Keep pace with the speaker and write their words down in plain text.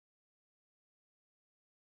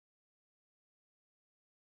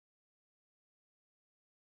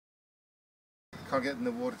can't get in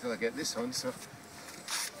the water till I get this on, so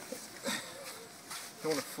don't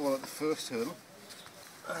want to fall at the first hurdle.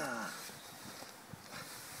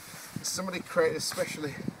 Somebody created a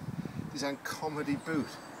specially designed comedy boot.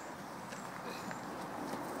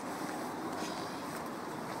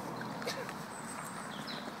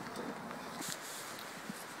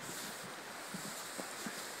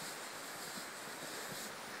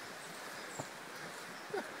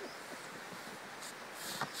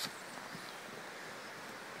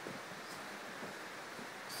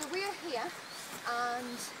 So we are here,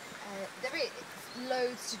 and there is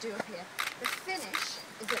loads to do up here. The finish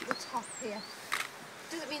is at the top here.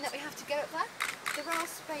 Doesn't mean that we have to get up there. There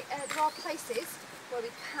are places where we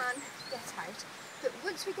can get out, but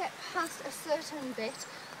once we get past a certain bit,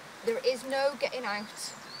 there is no getting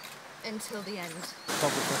out until the end.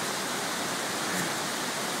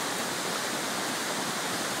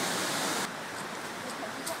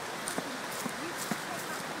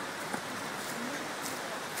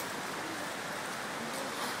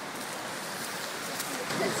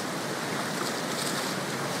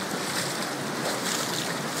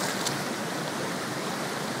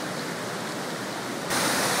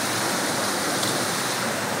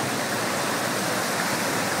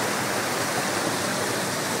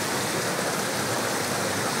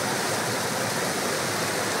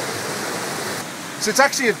 So it's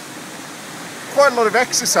actually quite a lot of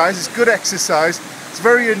exercise. It's good exercise. It's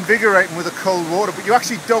very invigorating with the cold water, but you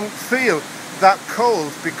actually don't feel that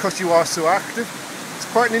cold because you are so active. It's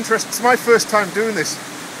quite an interesting. It's my first time doing this,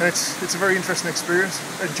 and it's a very interesting experience.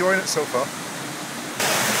 Enjoying it so far.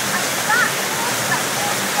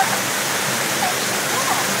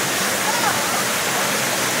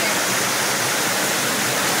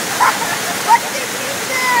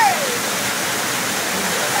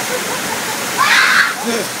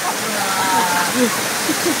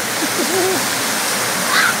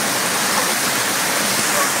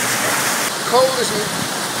 Cold isn't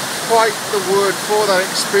quite the word for that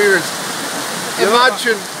experience.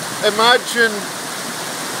 Imagine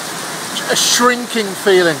a shrinking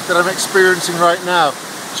feeling that I'm experiencing right now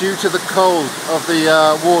due to the cold of the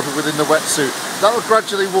water within the wetsuit. That will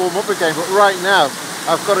gradually warm up again, but right now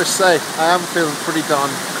I've got to say I am feeling pretty darn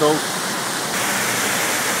cold.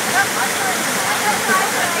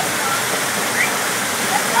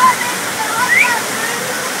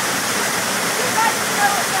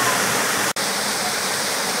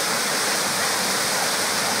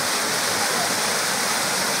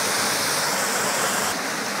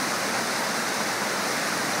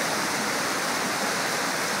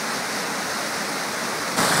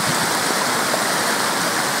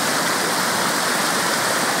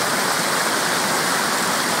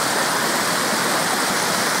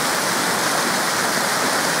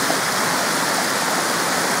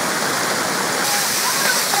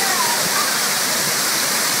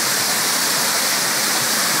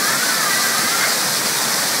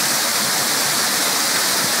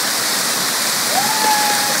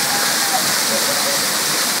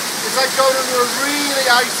 It's like going under a really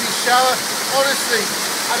icy shower. Honestly,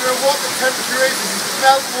 I don't know what the temperature is. This is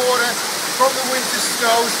melt water from the winter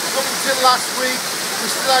snows. Up until last week, we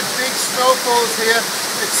still had big snowfalls here.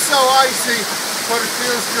 It's so icy, but it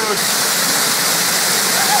feels good.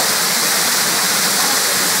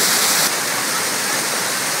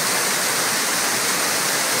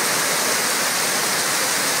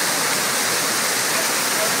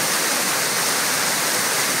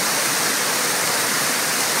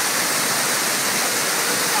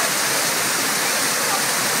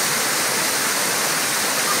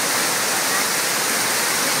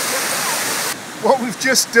 What we've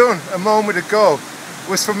just done a moment ago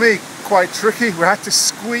was for me quite tricky. We had to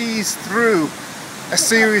squeeze through a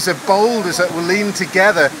series of boulders that were leaning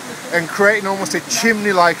together and creating almost a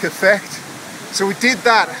chimney-like effect. So we did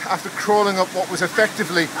that after crawling up what was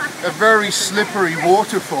effectively a very slippery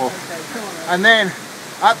waterfall. And then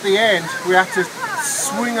at the end we had to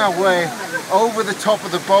swing our way over the top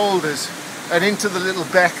of the boulders and into the little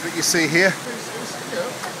beck that you see here.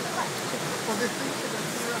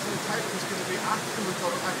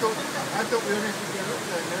 I thought we only had to get up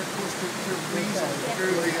there, and then of course to reason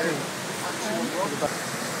through the actual rock.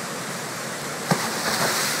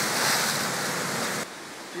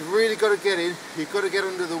 You've really got to get in, you've got to get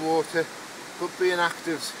under the water, but being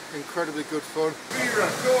active's incredibly good fun. Vera,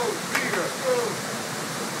 go! Vera, go!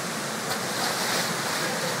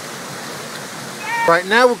 Right,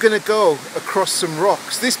 now we're going to go across some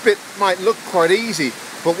rocks. This bit might look quite easy,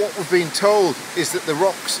 but what we've been told is that the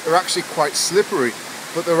rocks are actually quite slippery.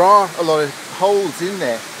 But there are a lot of holes in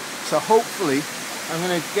there, so hopefully I'm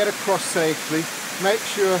going to get across safely make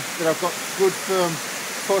sure that I've got good firm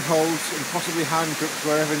footholds and possibly hand grips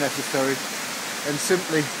wherever necessary, and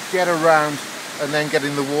simply get around and then get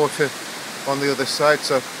in the water on the other side.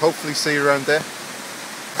 So hopefully see you around there.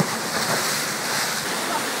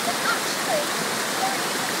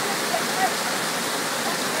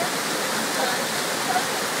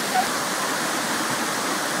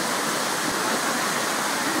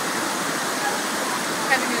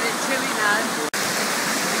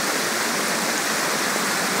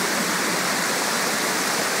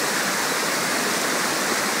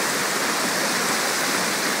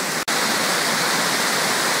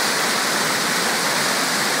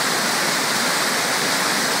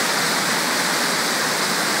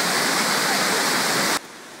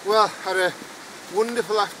 Well, had a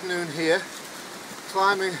wonderful afternoon here,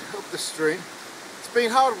 climbing up the stream. It's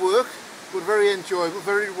been hard work, but very enjoyable,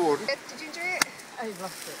 very rewarding. Did you enjoy it? I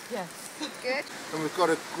loved it, yes. Good. And we've got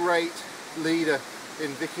a great leader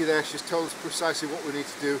in Vicky there. She's told us precisely what we need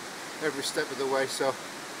to do every step of the way, so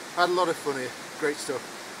had a lot of fun here. Great stuff.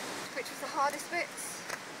 Which was the hardest bits?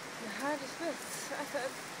 The hardest bits, I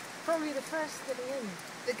thought probably the first getting in.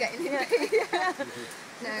 The getting in. Yeah.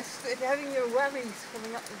 No. Having your worries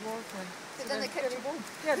coming up the water. But then they kept you warm.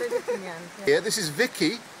 Yeah, they did in the end. Yeah. Yeah, this is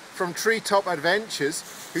Vicky from Treetop Adventures,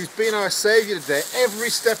 who's been our saviour today.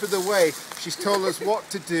 Every step of the way she's told us what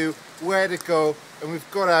to do, where to go, and we've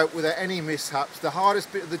got out without any mishaps. The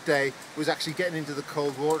hardest bit of the day was actually getting into the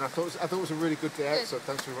cold water, and I thought it was a really good day out, so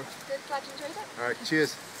thanks very much. Good, glad you enjoyed it. Alright,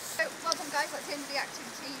 cheers. So, well done guys, that's the end of the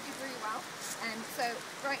activity, you did really well. And so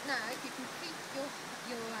right now you can keep your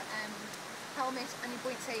helmet and your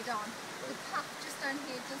buoyancy aid on. The path just down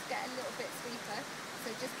here does get a little bit steeper,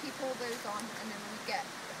 so just keep all those on, and then when we get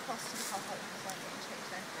across to the top we can start getting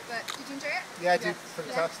changed then. But did you enjoy it? Yeah, I did. Yes.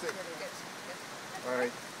 Fantastic. Yeah? Good.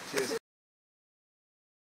 Alright, cheers.